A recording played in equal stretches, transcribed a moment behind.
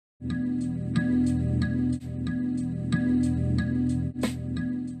Oh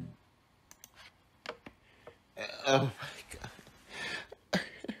my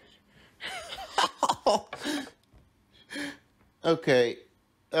god. Okay.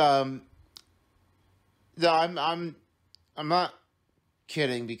 No, I'm not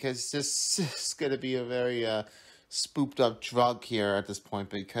kidding because this is gonna be a very spooked up drug here at this point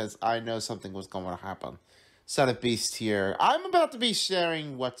because I know something was going to happen. Son of Beast here. I'm about to be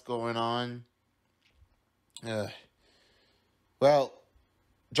sharing what's going on. Well,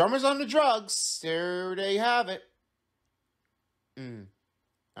 drummers on the drugs. There they have it.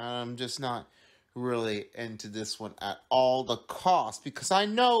 I'm just not really into this one at all the cost because I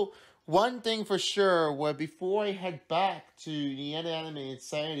know one thing for sure where before I head back to the Inanimate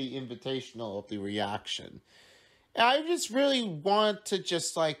Insanity Invitational of the reaction, I just really want to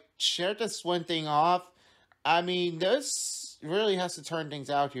just like share this one thing off. I mean, this really has to turn things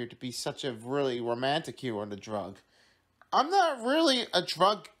out here to be such a really romantic hero on the drug. I'm not really a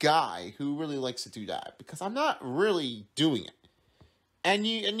drug guy who really likes to do that because I'm not really doing it. And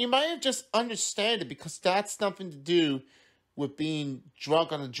you might have just understand it because that's nothing to do with being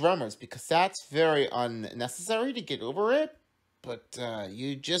drunk on the drummers because that's very unnecessary to get over it. But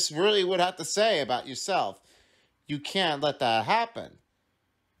you just really would have to say about yourself, you can't let that happen.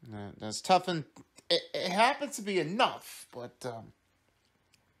 That's tough and it happens to be enough. But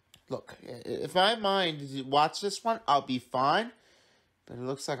look, if I mind to watch this one, I'll be fine. But it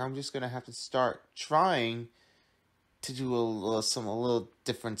looks like I'm just going to have to start trying to do a little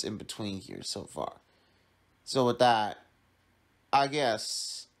difference in between here so far. So with that, I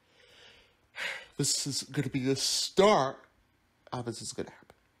guess this is going to be the start of this is going to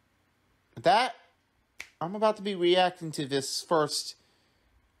happen. With that, I'm about to be reacting to this first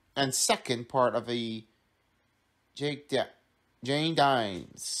and second part of the Jane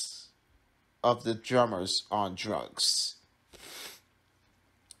Dines of the drummers on drugs.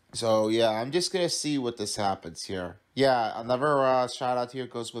 So yeah, I'm just gonna see what this happens here. Yeah, another shout out here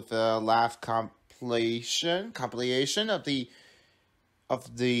goes with the laugh compilation of the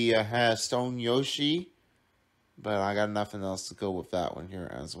Stone Yoshi, but I got nothing else to go with that one here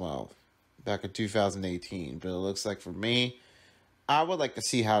as well. Back in 2018, but it looks like for me, I would like to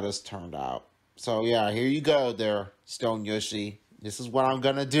see how this turned out. So yeah, here you go there, Stone Yoshi. This is what I'm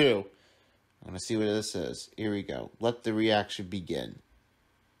gonna do. I'm gonna see what this is. Here we go. Let the reaction begin.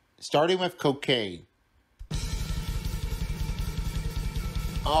 Starting with cocaine.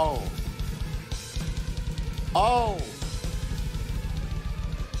 Oh. Oh.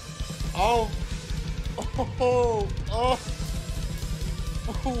 Oh. Oh. Oh.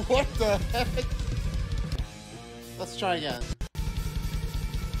 What the heck? Let's try again.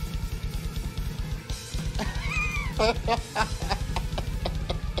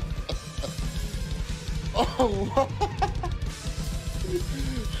 Oh, what?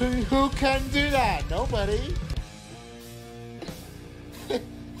 Who can do that? Nobody.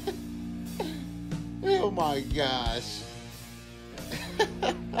 Oh my gosh.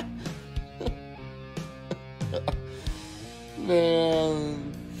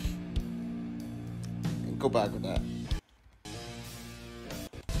 Man. Go back with that.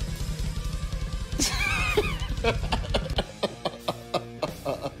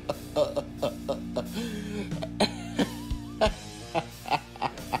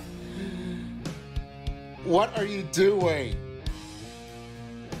 What are you doing?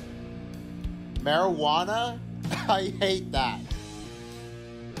 Marijuana? I hate that.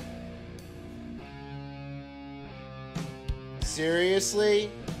 Seriously?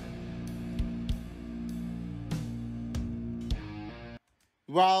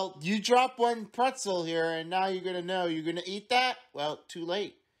 Well, you drop one pretzel here and now you're gonna know you're gonna eat that? Well, too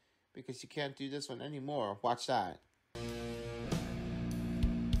late. Because you can't do this one anymore. Watch that.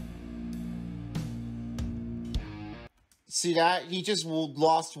 See that? He just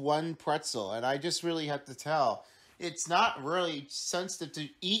lost one pretzel, and I just really have to tell. It's not really sensitive to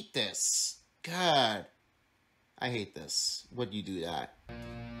eat this. God. I hate this. Would you do that?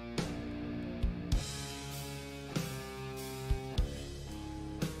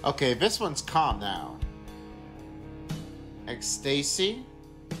 Okay, this one's calm now. Ecstasy?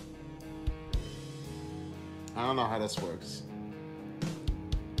 I don't know how this works.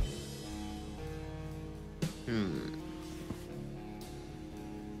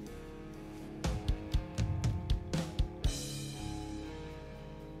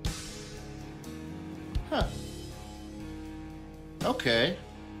 Huh. Okay.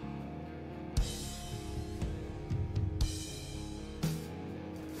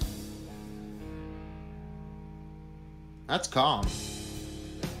 That's calm.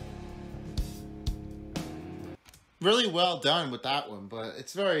 really well done with that one, but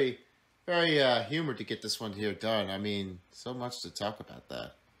it's very, very humor to get this one here done. I mean, so much to talk about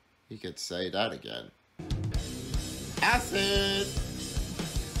that. You could say that again. Acid!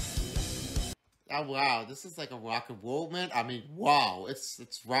 Oh wow, this is like a rock and roll, man. I mean, wow, it's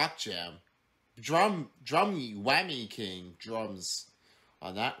rock jam. Whammy King drums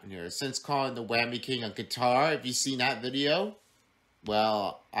on that one here. Since calling the Whammy King a guitar, have you seen that video?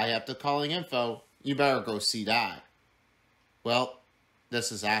 Well, I have the calling info. You better go see that. Well,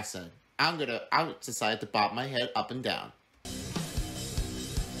 this is Acid. I decided to bob my head up and down.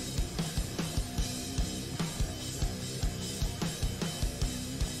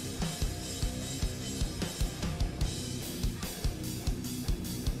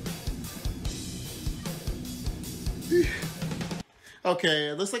 Okay,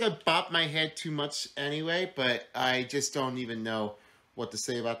 it looks like I bopped my head too much anyway, but I just don't even know what to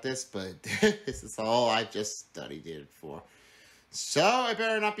say about this, but this is all I just studied it for. So I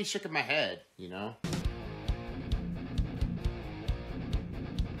better not be shaking my head, you know?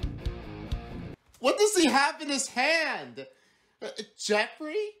 What does he have in his hand?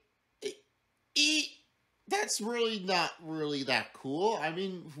 Jeffrey? That's really not really that cool. I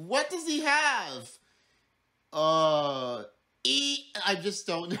mean, what does he have? I just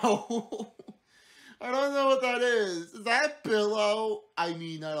don't know. I don't know what that is. Is that a pillow? I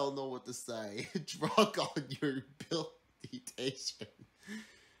mean, I don't know what to say. Drunk on your reputation.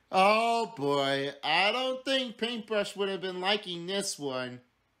 Oh boy, I don't think Paintbrush would have been liking this one.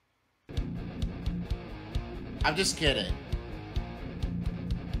 I'm just kidding.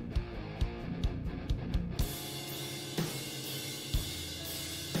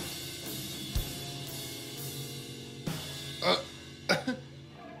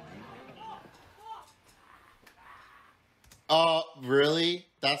 Really?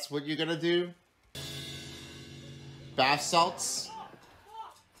 That's what you're gonna do? Bath salts?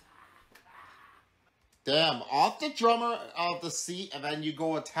 Damn, off the drummer of the seat and then you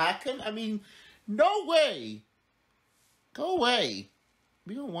go attack him? I mean, no way! Go away.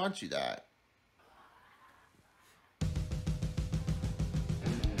 We don't want you that.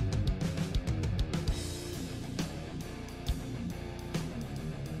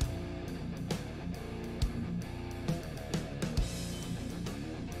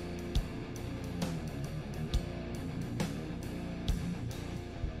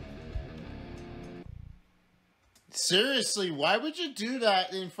 Seriously, why would you do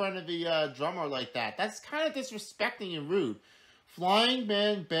that in front of the drummer like that? That's kind of disrespecting and rude. Flying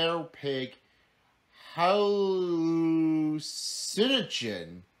man, bear, pig,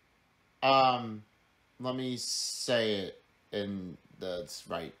 hallucinogen. Let me say it in the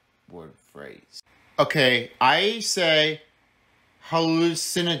right word phrase. Okay, I say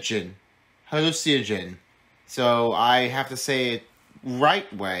hallucinogen. Hallucinogen. So I have to say it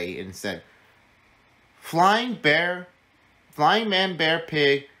right way instead. Flying man, bear,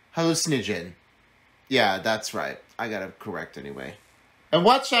 pig, hallucinogen. Yeah, that's right. I got it correct anyway. And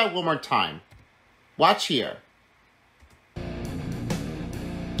watch that one more time. Watch here.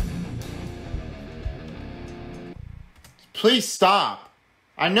 Please stop.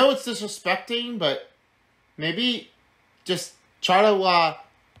 I know it's disrespecting, but maybe just try to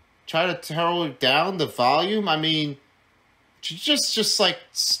tone down the volume. I mean, just like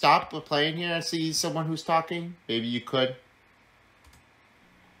stop playing here and see someone who's talking. Maybe you could.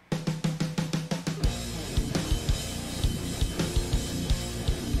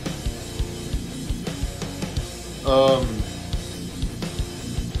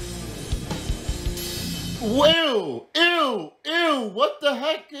 Ew! Ew! Ew! What the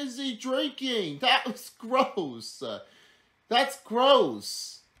heck is he drinking? That was gross. That's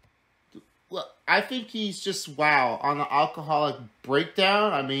gross. Well, I think he's just, wow, on an alcoholic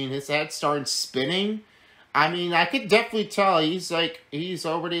breakdown. I mean, his head's starting spinning. I mean, I could definitely tell he's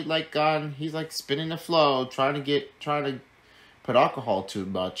already like gone, he's like spinning the flow, trying to put alcohol too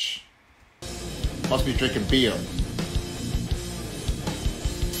much. Must be drinking beer.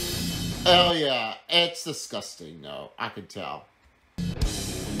 Oh yeah, it's disgusting, though. I could tell.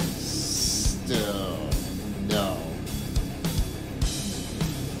 Still, no.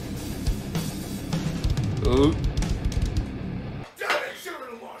 Ooh.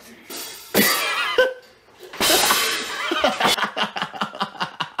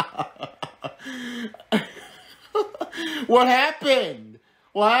 What happened?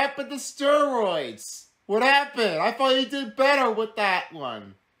 What happened to steroids? What happened? I thought you did better with that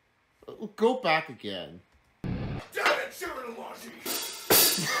one. Go back again.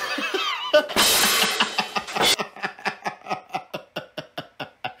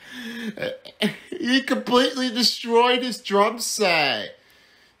 He completely destroyed his drum set.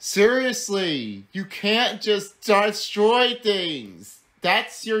 Seriously, you can't just destroy things.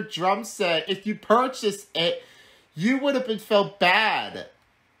 That's your drum set. If you purchased it, you would have felt bad.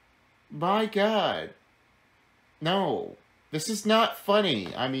 My God. No, this is not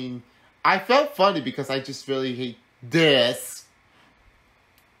funny. I mean, I felt funny because I just really hate this.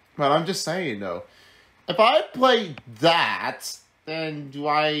 But I'm just saying, though, if I played that, then do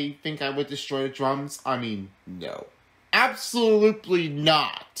I think I would destroy the drums? I mean, no. Absolutely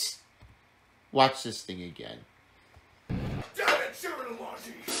not. Watch this thing again. Damn it,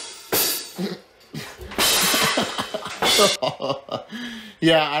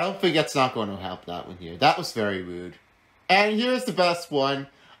 Yeah, I don't think that's not going to help that one here. That was very rude. And here's the best one.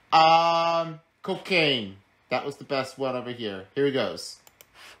 Cocaine. That was the best one over here. Here he goes.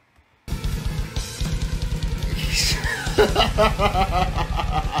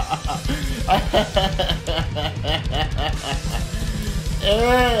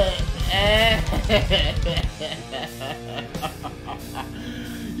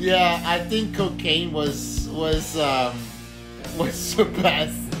 Yeah, I think cocaine was the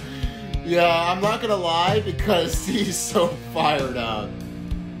best. Yeah, I'm not gonna lie because he's so fired up.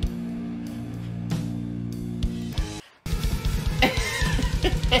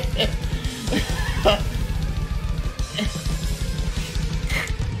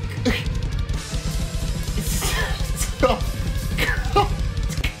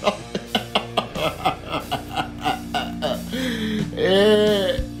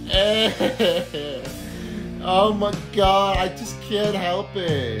 Oh my God, I just can't help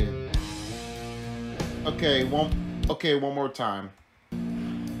it. Okay, one more time.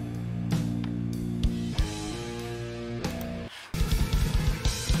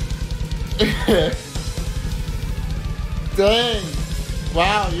 Dang.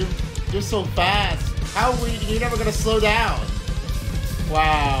 Wow, you're so fast. How are you're never gonna slow down?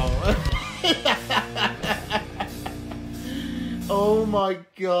 Wow. Oh my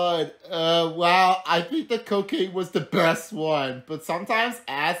God. Wow, I think the cocaine was the best one. But sometimes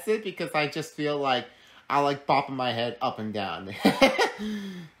acid, because I just feel like I like popping my head up and down.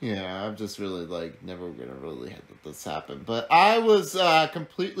 Yeah, I'm just really like never gonna really have this happen. But I was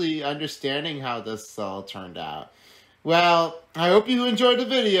completely understanding how this all turned out. Well, I hope you enjoyed the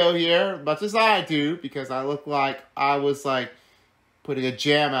video here, much as I do, because I look like I was like putting a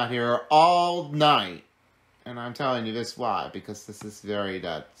jam out here all night. And I'm telling you this why, because this is very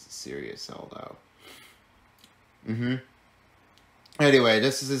that serious, although. Anyway,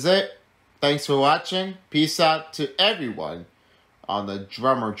 this is it. Thanks for watching. Peace out to everyone on the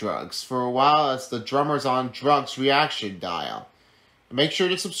Drummer Drugs. For a while, it's the Drummers on Drugs reaction dial. And make sure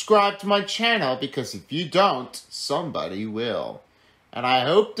to subscribe to my channel, because if you don't, somebody will. And I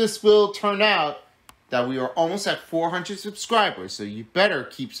hope this will turn out that we are almost at 400 subscribers, so you better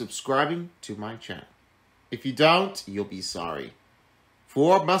keep subscribing to my channel. If you don't, you'll be sorry.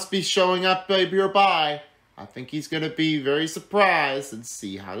 4 must be showing up nearby. I think he's going to be very surprised and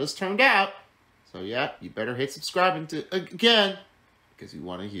see how this turned out. So yeah, you better hit subscribing again, because we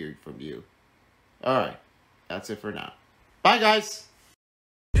want to hear from you. Alright, that's it for now. Bye guys!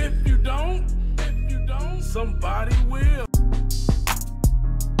 If you don't, somebody will.